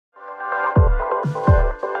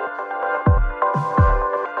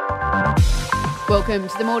Welcome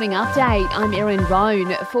to the Morning Update. I'm Erin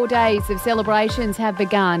Roan. 4 days of celebrations have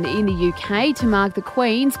begun in the UK to mark the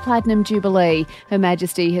Queen's Platinum Jubilee. Her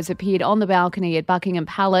Majesty has appeared on the balcony at Buckingham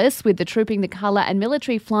Palace with the Trooping the Colour and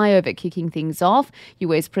military flyover kicking things off.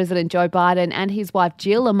 US President Joe Biden and his wife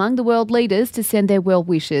Jill among the world leaders to send their well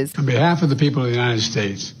wishes. On behalf of the people of the United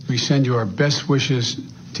States, we send you our best wishes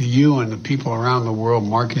to you and the people around the world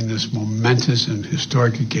marking this momentous and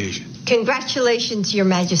historic occasion. Congratulations, Your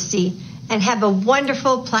Majesty, and have a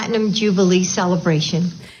wonderful Platinum Jubilee celebration.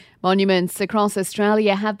 Monuments across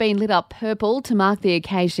Australia have been lit up purple to mark the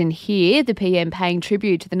occasion here. The PM paying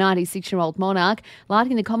tribute to the 96-year-old monarch,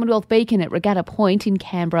 lighting the Commonwealth beacon at Regatta Point in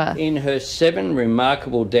Canberra. In her 7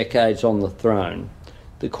 remarkable decades on the throne,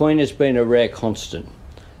 the Queen has been a rare constant,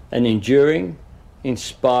 an enduring,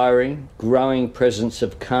 inspiring, growing presence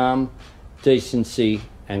of calm, decency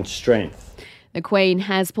and strength. The Queen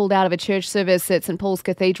has pulled out of a church service at St Paul's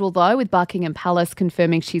Cathedral, though, with Buckingham Palace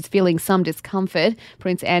confirming she's feeling some discomfort.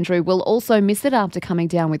 Prince Andrew will also miss it after coming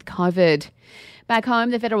down with COVID. Back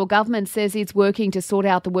home, the federal government says it's working to sort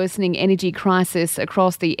out the worsening energy crisis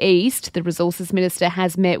across the east. The Resources Minister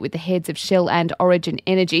has met with the heads of Shell and Origin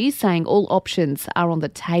Energy, saying all options are on the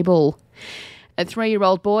table. A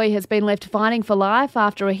 3-year-old boy has been left fighting for life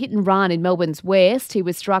after a hit and run in Melbourne's west. He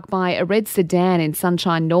was struck by a red sedan in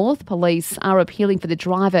Sunshine North. Police are appealing for the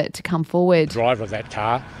driver to come forward. The driver of that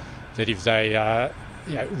car, that if they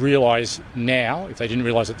realise now, if they didn't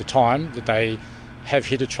realise at the time that they have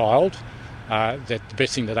hit a child, that the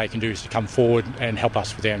best thing that they can do is to come forward and help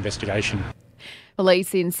us with our investigation.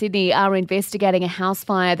 Police in Sydney are investigating a house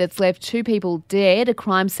fire that's left 2 people dead. A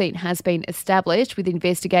crime scene has been established with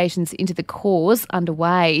investigations into the cause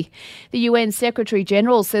underway. The UN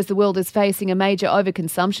Secretary-General says the world is facing a major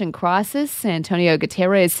overconsumption crisis. Antonio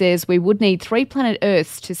Guterres says we would need 3 planet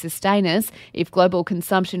Earths to sustain us if global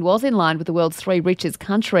consumption was in line with the world's 3 richest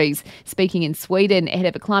countries. Speaking in Sweden ahead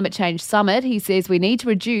of a climate change summit, he says we need to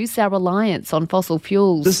reduce our reliance on fossil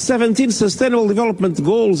fuels. The 17 Sustainable Development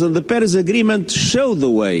Goals and the Paris Agreement show the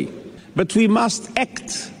way, but we must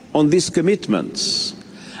act on these commitments.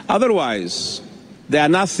 Otherwise, they are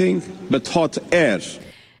nothing but hot air.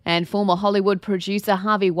 And former Hollywood producer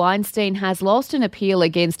Harvey Weinstein has lost an appeal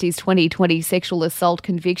against his 2020 sexual assault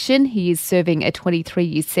conviction. He is serving a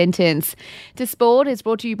 23-year sentence. To Sport is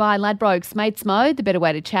brought to you by Ladbrokes Mates Mode, the better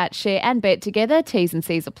way to chat, share and bet together. T's and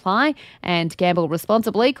C's apply. And gamble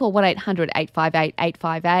responsibly. Call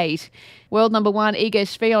 1-800-858-858. World number 1 Iga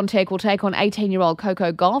Swiatek will take on 18-year-old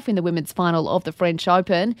Coco Gauff in the women's final of the French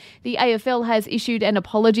Open. The AFL has issued an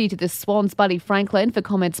apology to the Swans' Buddy Franklin for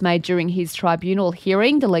comments made during his tribunal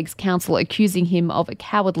hearing. The league's counsel accusing him of a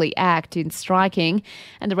cowardly act in striking.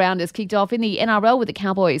 And the round has kicked off in the NRL with the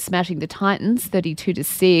Cowboys smashing the Titans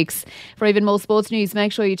 32-6. For even more sports news,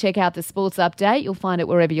 make sure you check out the Sports Update. You'll find it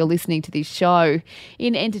wherever you're listening to this show.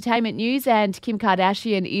 In entertainment news, and Kim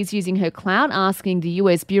Kardashian is using her clout, asking the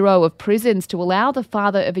US Bureau of Prisons to allow the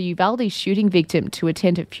father of a Uvalde shooting victim to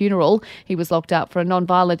attend a funeral. He was locked up for a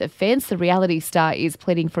non-violent offence. The reality star is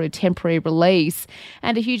pleading for a temporary release.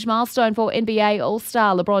 And a huge milestone for NBA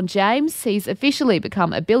All-Star LeBron James. He's officially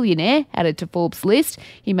become a billionaire, added to Forbes' list.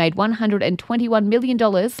 He made $121 million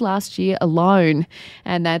last year alone.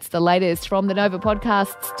 And that's the latest from the Nova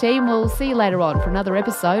Podcasts team. We'll see you later on for another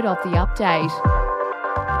episode of The Update.